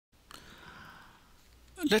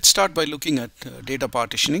Let's start by looking at data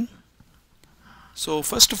partitioning. So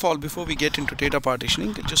first of all, before we get into data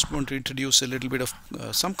partitioning, I just want to introduce a little bit of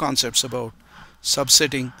some concepts about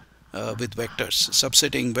subsetting with vectors,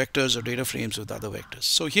 subsetting vectors or data frames with other vectors.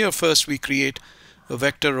 So here first we create a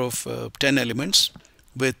vector of 10 elements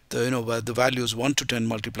with the values 1 to 10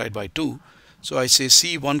 multiplied by 2. So I say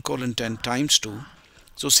C1 colon 10 times 2.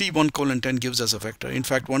 So C1 colon 10 gives us a vector. In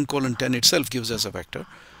fact, 1 colon 10 itself gives us a vector.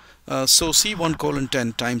 So C1 colon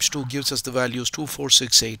 10 times 2 gives us the values 2, 4,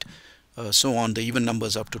 6, 8, so on, the even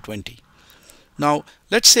numbers up to 20. Now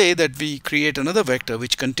let's say that we create another vector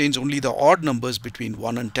which contains only the odd numbers between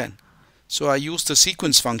 1 and 10. So I use the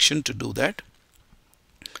sequence function to do that.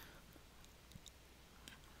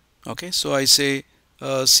 Okay, so I say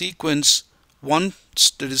sequence 1,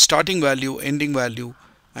 that is starting value, ending value,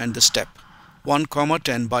 and the step 1 comma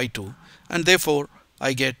 10 by 2, and therefore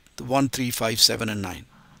I get 1, 3, 5, 7, and 9.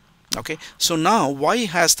 Okay, so now y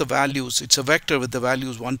has the values, it's a vector with the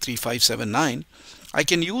values 1, 3, 5, 7, 9. I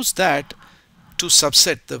can use that to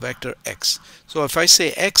subset the vector x. So if I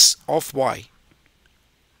say x of y,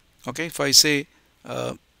 okay, if I say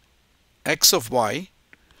x of y,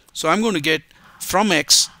 so I'm going to get from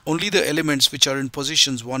x only the elements which are in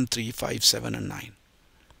positions 1, 3, 5, 7, and 9.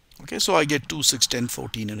 Okay, so I get 2, 6, 10,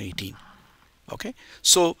 14, and 18. Okay,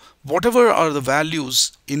 so whatever are the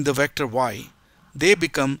values in the vector y, they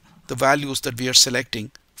become the values that we are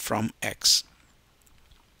selecting from x.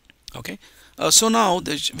 Okay, so now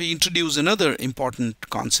we introduce another important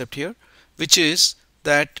concept here, which is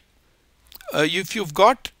that if you've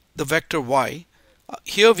got the vector y,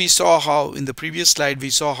 here we saw how in the previous slide we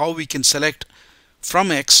saw how we can select from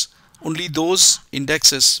x only those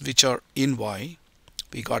indexes which are in y.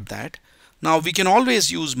 We got that. Now we can always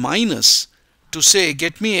use minus to say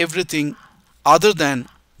get me everything other than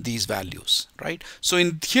these values, right? So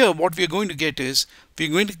in here what we are going to get is we're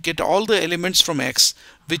going to get all the elements from x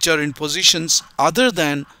which are in positions other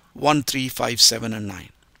than 1, 3, 5, 7, and 9.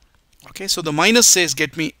 Okay, so the minus says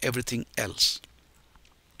get me everything else.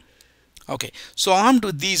 Okay, so armed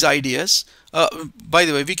with these ideas, by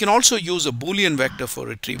the way, we can also use a Boolean vector for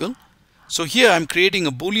retrieval. So here I'm creating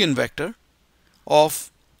a Boolean vector of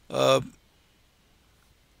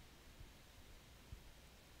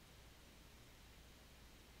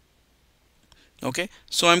okay,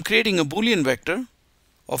 so I'm creating a Boolean vector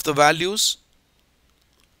of the values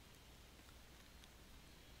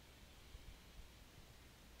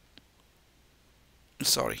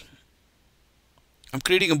I'm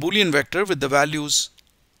creating a Boolean vector with the values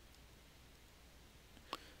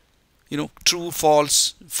true,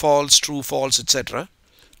 false, false, true, false, etc.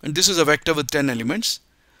 And this is a vector with 10 elements.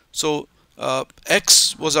 So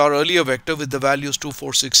x was our earlier vector with the values 2,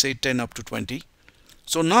 4, 6, 8, 10 up to 20.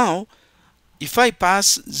 So now if I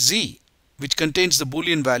pass z, which contains the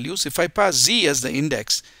Boolean values, if I pass z as the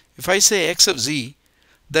index, if I say x of z,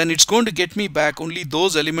 then it's going to get me back only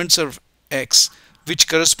those elements of x which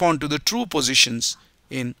correspond to the true positions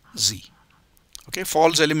in z. Okay,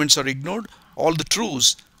 false elements are ignored, all the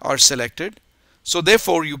trues are selected. So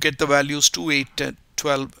therefore you get the values 2, 8, 10,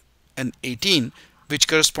 12, and 18, which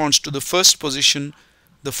corresponds to the first position,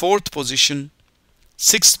 the fourth position,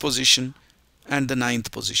 sixth position, and the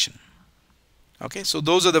ninth position. Okay, so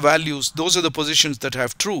those are the values, those are the positions that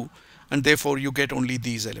have true, and therefore you get only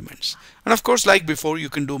these elements. And of course, like before, you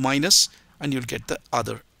can do minus and you'll get the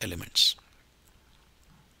other elements.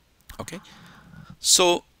 Okay,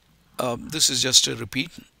 so this is just a repeat.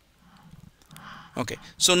 Okay,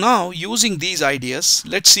 so now using these ideas,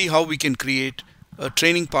 let's see how we can create a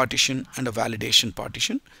training partition and a validation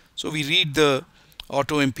partition. So we read the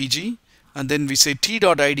AutoMPG and then we say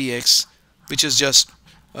t.idx, which is just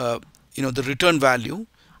the return value.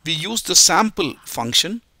 We use the sample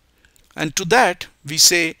function, and to that we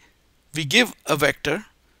say we give a vector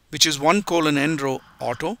which is 1 colon n row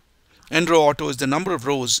auto. N row auto is the number of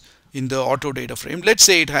rows in the auto data frame. Let's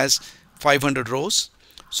say it has 500 rows.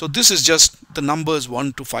 So this is just the numbers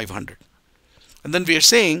 1 to 500. And then we are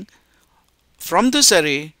saying from this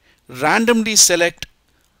array randomly select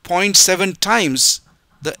 0.7 times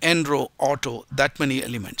the n row auto, that many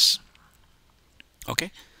elements.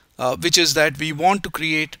 Okay, which is that we want to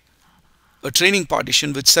create a training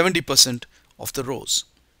partition with 70% of the rows.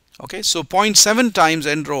 Okay, so 0.7 times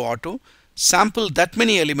n row auto, sample that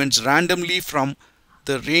many elements randomly from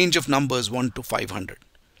the range of numbers 1 to 500.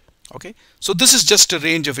 Okay, so this is just a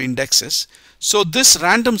range of indexes. So this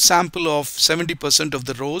random sample of 70% of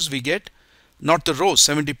the rows we get, not the rows,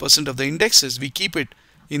 70% of the indexes, we keep it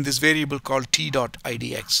in this variable called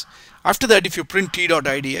t.idx. After that, if you print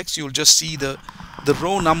t.idx, you'll just see the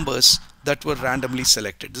row numbers that were randomly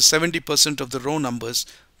selected, the 70% of the row numbers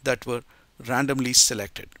that were randomly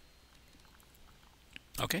selected.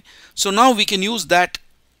 Okay, so now we can use that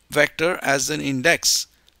vector as an index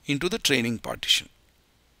into the training partition.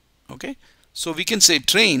 Okay, so we can say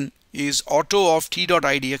train is auto of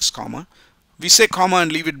t.idx comma. We say comma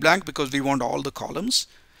and leave it blank because we want all the columns.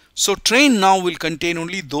 So train now will contain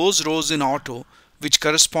only those rows in auto which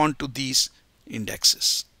correspond to these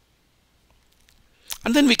indexes.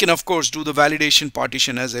 And then we can of course do the validation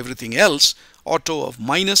partition as everything else, auto of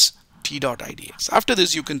minus t.idx. After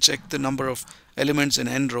this you can check the number of elements in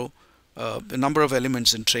n row, the number of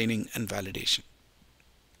elements in training and validation.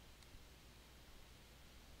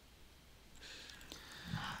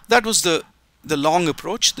 That was the long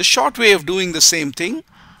approach. The short way of doing the same thing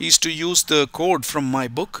is to use the code from my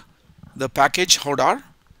book, the package Hodar,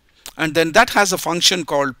 and then that has a function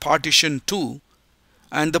called partition2,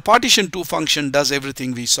 and the partition2 function does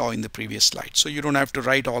everything we saw in the previous slide. So you don't have to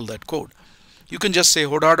write all that code. You can just say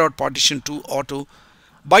hodar.partition2 auto.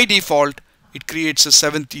 By default it creates a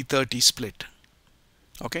 70-30 split.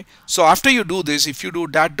 Okay, so after you do this, if you do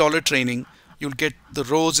dat $training, you'll get the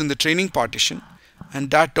rows in the training partition, and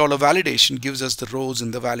dat $validation gives us the rows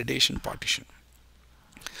in the validation partition.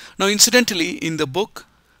 Now incidentally, in the book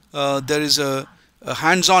there is a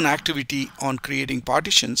hands-on activity on creating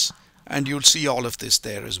partitions, and you'll see all of this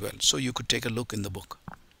there as well, so you could take a look in the book.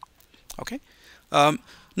 Okay,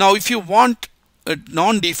 now if you want a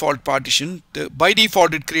non-default partition, by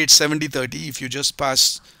default it creates 70-30 if you just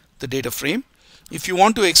pass the data frame. If you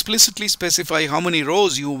want to explicitly specify how many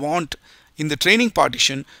rows you want in the training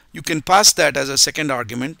partition, you can pass that as a second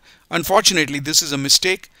argument. Unfortunately, this is a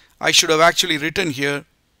mistake. I should have actually written here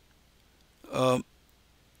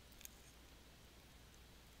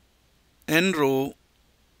n row,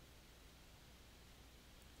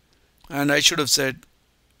 and I should have said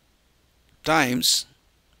times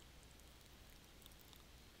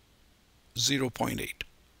 0.8.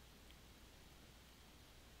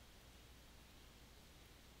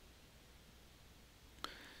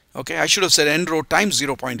 Okay, I should have said n row times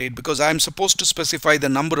 0.8 because I am supposed to specify the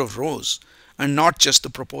number of rows and not just the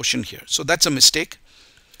proportion here. So that's a mistake.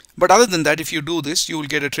 But other than that, if you do this, you will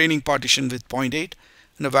get a training partition with 0.8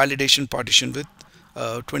 and a validation partition with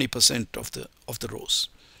 20% of the rows.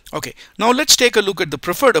 Okay, now let's take a look at the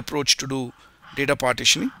preferred approach to do data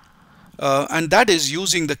partitioning, and that is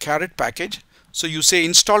using the caret package. So you say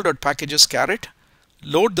install.packages caret,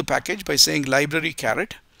 load the package by saying library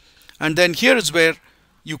caret, and then here is where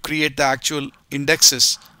you create the actual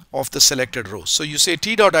indexes of the selected rows. So you say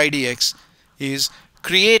t.idx is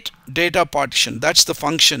create data partition. That's the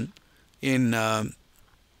function in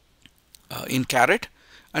caret,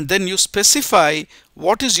 and then you specify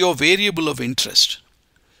what is your variable of interest.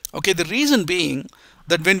 Okay, the reason being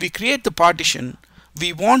that when we create the partition,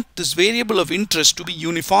 we want this variable of interest to be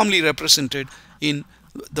uniformly represented in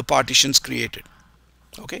the partitions created.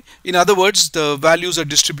 Okay, in other words, the values are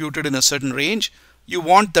distributed in a certain range. You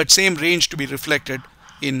want that same range to be reflected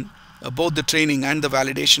in both the training and the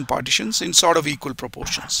validation partitions in sort of equal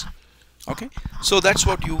proportions. Okay, so that's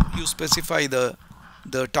what you specify the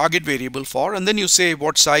target variable for, and then you say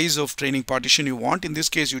what size of training partition you want. In this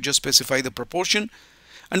case, you just specify the proportion,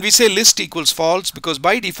 and we say list equals false because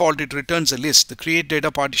by default it returns a list. The create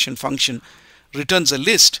data partition function returns a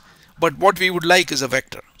list, but what we would like is a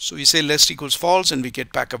vector. So we say list equals false and we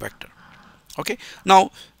get back a vector. Okay,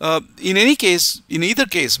 now in either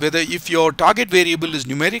case, whether if your target variable is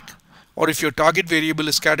numeric or if your target variable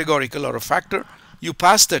is categorical or a factor, you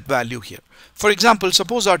pass that value here. For example,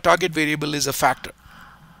 suppose our target variable is a factor.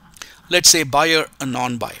 Let's say buyer and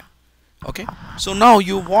non-buyer. Okay, so now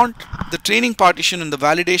you want the training partition and the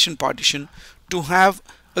validation partition to have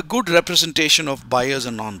a good representation of buyers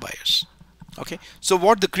and non-buyers. Okay, so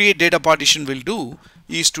what the create data partition will do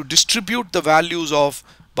is to distribute the values of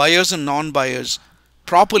buyers and non-buyers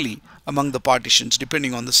properly among the partitions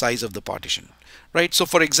depending on the size of the partition, right? So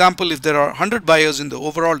for example, if there are 100 buyers in the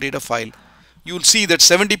overall data file, you will see that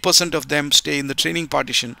 70% of them stay in the training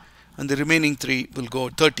partition and the remaining 30 will go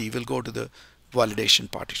to the validation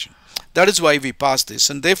partition. That is why we pass this,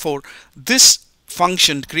 and therefore this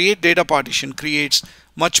function create data partition creates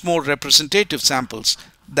much more representative samples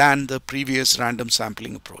than the previous random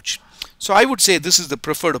sampling approach. So I would say this is the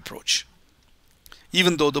preferred approach,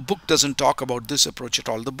 even though the book doesn't talk about this approach at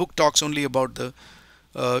all. The book talks only about the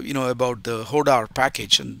about the Hodar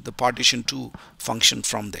package and the partition2 function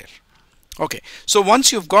from there. Okay, so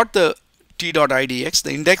once you've got the t.idx,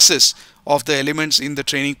 the indexes of the elements in the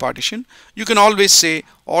training partition, you can always say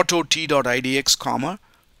auto t.idx comma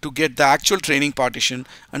to get the actual training partition,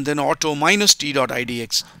 and then auto minus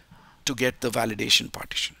t.idx to get the validation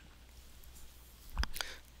partition.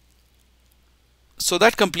 So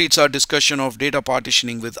that completes our discussion of data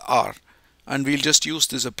partitioning with R, and we'll just use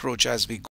this approach as we go.